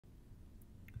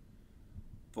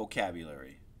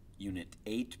Vocabulary, Unit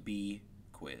 8B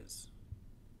quiz.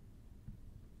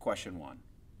 Question 1.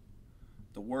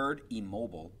 The word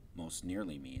immobile most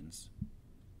nearly means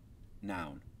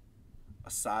noun, a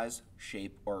size,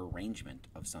 shape, or arrangement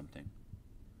of something.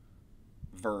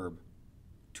 Verb,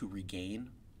 to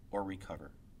regain or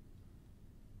recover.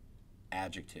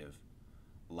 Adjective,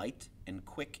 light and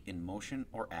quick in motion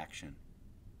or action.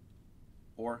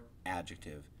 Or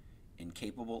adjective,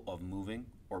 incapable of moving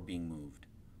or being moved,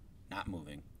 not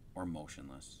moving or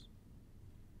motionless.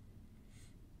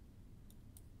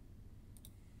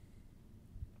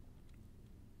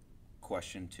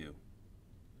 Question 2.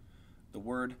 The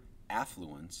word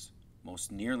affluence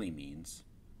most nearly means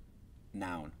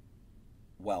noun,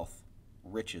 wealth,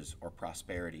 riches, or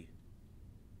prosperity.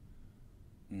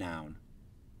 Noun,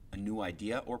 a new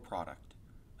idea or product,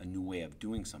 a new way of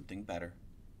doing something better.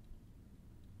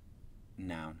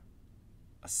 Noun,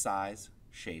 a size,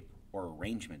 shape, or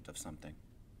arrangement of something.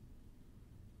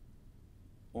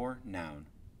 Or noun,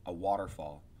 a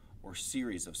waterfall or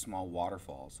series of small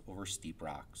waterfalls over steep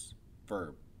rocks.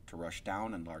 Verb, to rush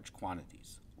down in large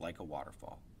quantities, like a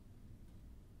waterfall.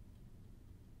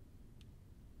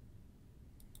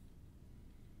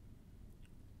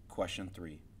 Question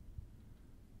 3.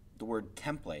 The word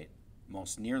template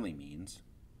most nearly means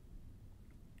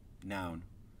noun,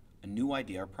 a new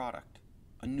idea or product,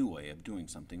 a new way of doing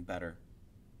something better.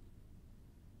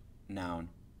 Noun,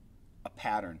 a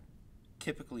pattern,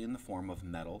 typically in the form of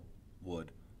metal,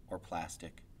 wood, or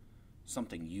plastic,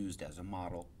 something used as a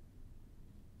model.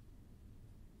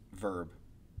 Verb,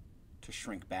 to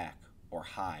shrink back or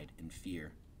hide in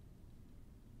fear.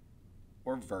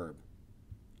 Or verb,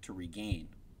 to regain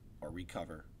or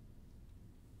recover.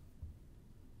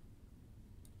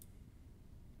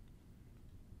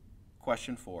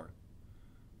 Question 4.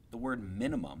 The word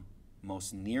minimum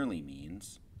most nearly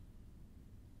means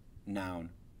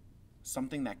noun,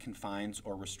 something that confines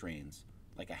or restrains,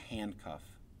 like a handcuff.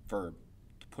 Verb,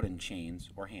 to put in chains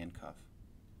or handcuff.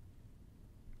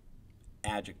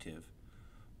 Adjective,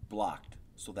 blocked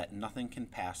so that nothing can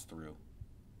pass through.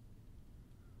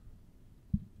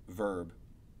 Verb,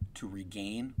 to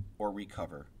regain or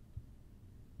recover.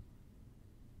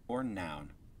 Or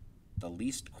noun, the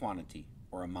least quantity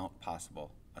or amount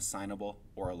possible, assignable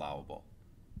or allowable.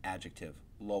 Adjective,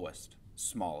 lowest,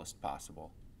 smallest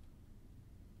possible.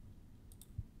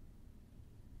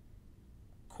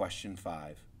 Question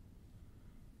 5.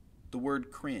 The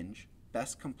word cringe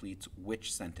best completes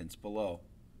which sentence below?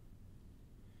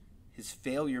 His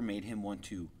failure made him want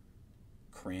to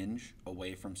cringe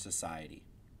away from society.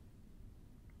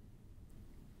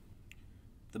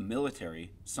 The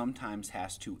military sometimes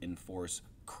has to enforce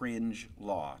cringe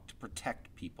law to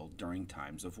protect people during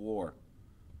times of war.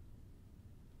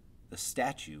 The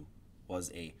statue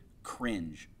was a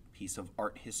cringe piece of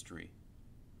art history.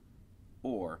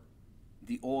 Or,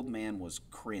 the old man was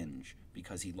cringe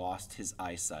because he lost his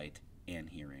eyesight and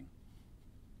hearing.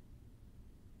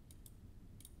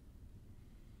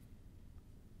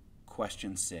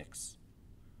 Question 6.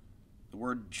 The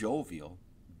word jovial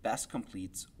best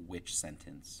completes which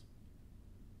sentence?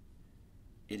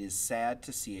 It is sad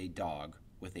to see a dog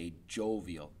with a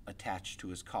jovial attached to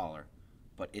his collar,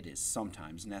 but it is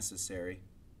sometimes necessary.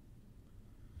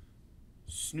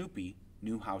 Snoopy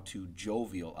knew how to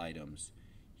jovial items.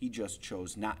 He just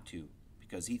chose not to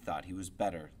because he thought he was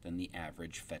better than the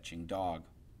average fetching dog.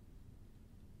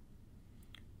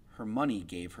 Her money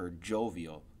gave her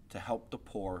jovial to help the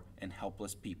poor and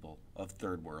helpless people of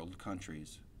third world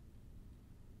countries.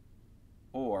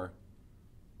 Or,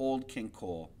 Old King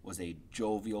Cole was a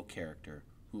jovial character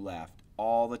who laughed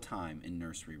all the time in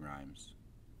nursery rhymes.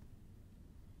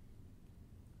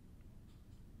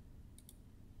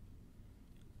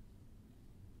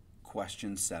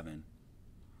 Question 7.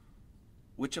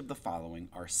 Which of the following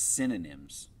are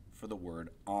synonyms for the word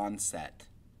onset?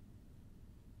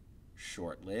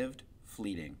 Short-lived,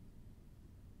 fleeting.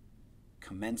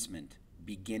 Commencement,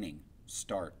 beginning,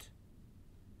 start.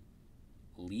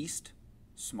 Least,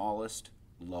 smallest,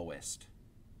 lowest.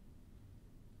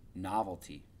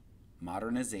 Novelty,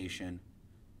 modernization,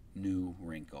 new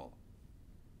wrinkle.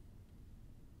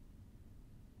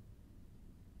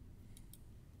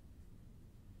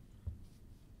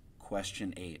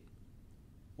 Question 8.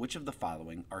 Which of the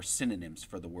following are synonyms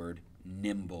for the word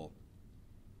nimble?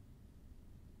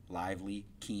 Lively,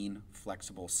 keen,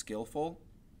 flexible, skillful.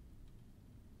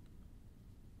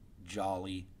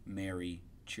 Jolly, merry,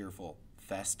 cheerful,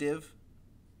 festive.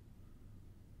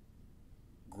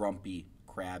 Grumpy,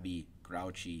 crabby,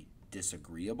 grouchy,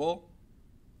 disagreeable.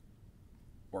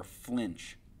 Or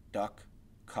flinch, duck,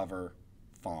 cover,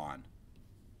 fawn.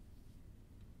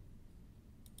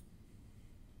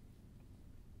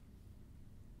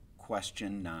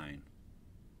 Question 9.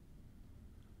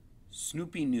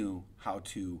 Snoopy knew how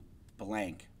to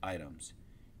blank items.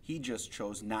 He just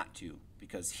chose not to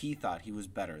because he thought he was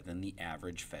better than the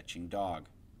average fetching dog.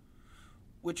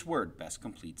 Which word best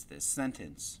completes this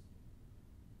sentence?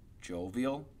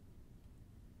 Jovial,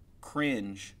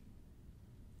 cringe,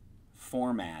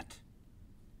 format,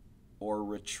 or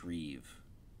retrieve?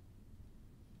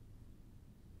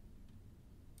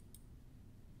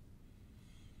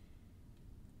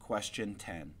 Question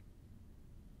 10.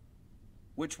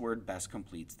 Which word best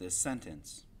completes this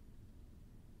sentence?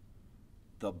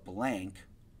 The blank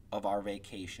of our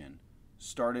vacation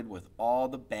started with all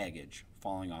the baggage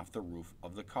falling off the roof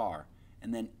of the car,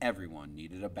 and then everyone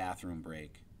needed a bathroom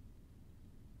break.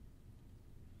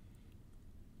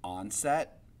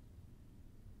 Onset,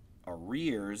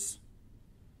 arrears,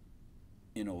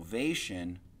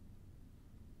 innovation,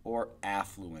 or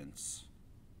affluence?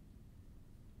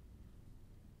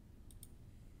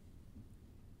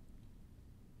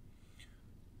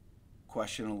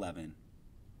 Question 11.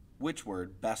 Which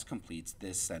word best completes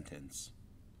this sentence?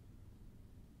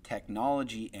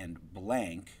 Technology and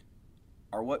blank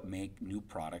are what make new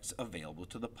products available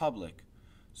to the public.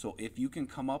 So if you can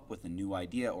come up with a new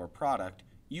idea or product,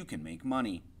 you can make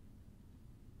money.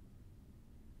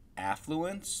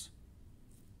 Affluence,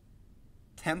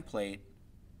 template,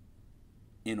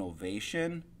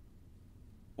 innovation,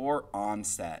 or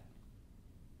onset?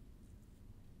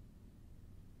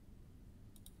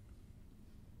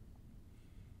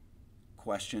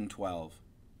 Question 12.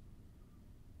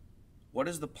 What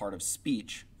is the part of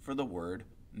speech for the word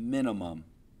minimum?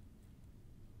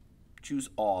 Choose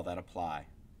all that apply.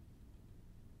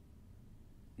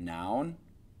 Noun,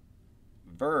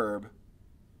 verb,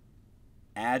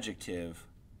 adjective,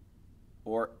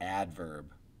 or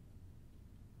adverb?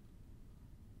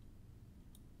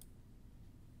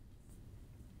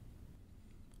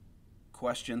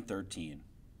 Question 13.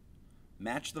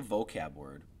 Match the vocab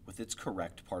word with its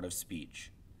correct part of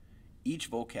speech. Each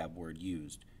vocab word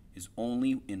used is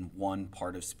only in one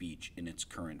part of speech in its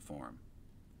current form.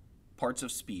 Parts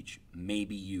of speech may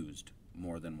be used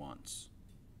more than once.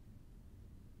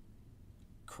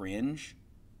 Cringe,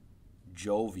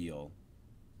 jovial,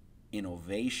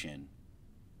 innovation,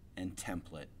 and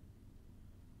template.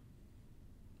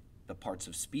 The parts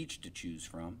of speech to choose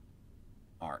from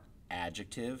are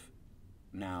adjective,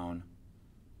 noun,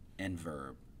 and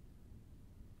verb.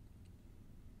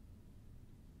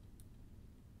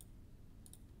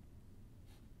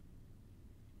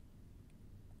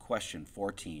 Question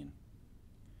 14.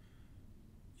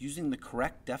 Using the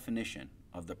correct definition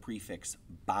of the prefix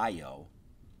bio,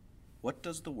 what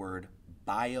does the word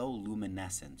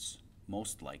bioluminescence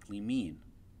most likely mean?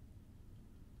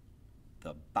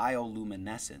 The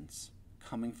bioluminescence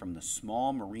coming from the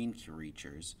small marine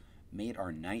creatures made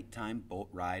our nighttime boat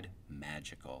ride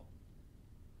magical.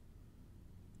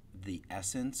 The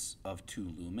essence of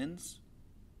 2 lumens,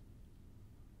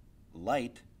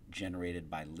 light generated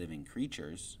by living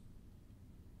creatures,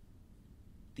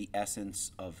 the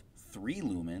essence of 3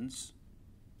 lumens,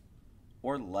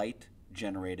 or light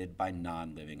generated by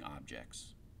non-living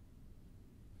objects.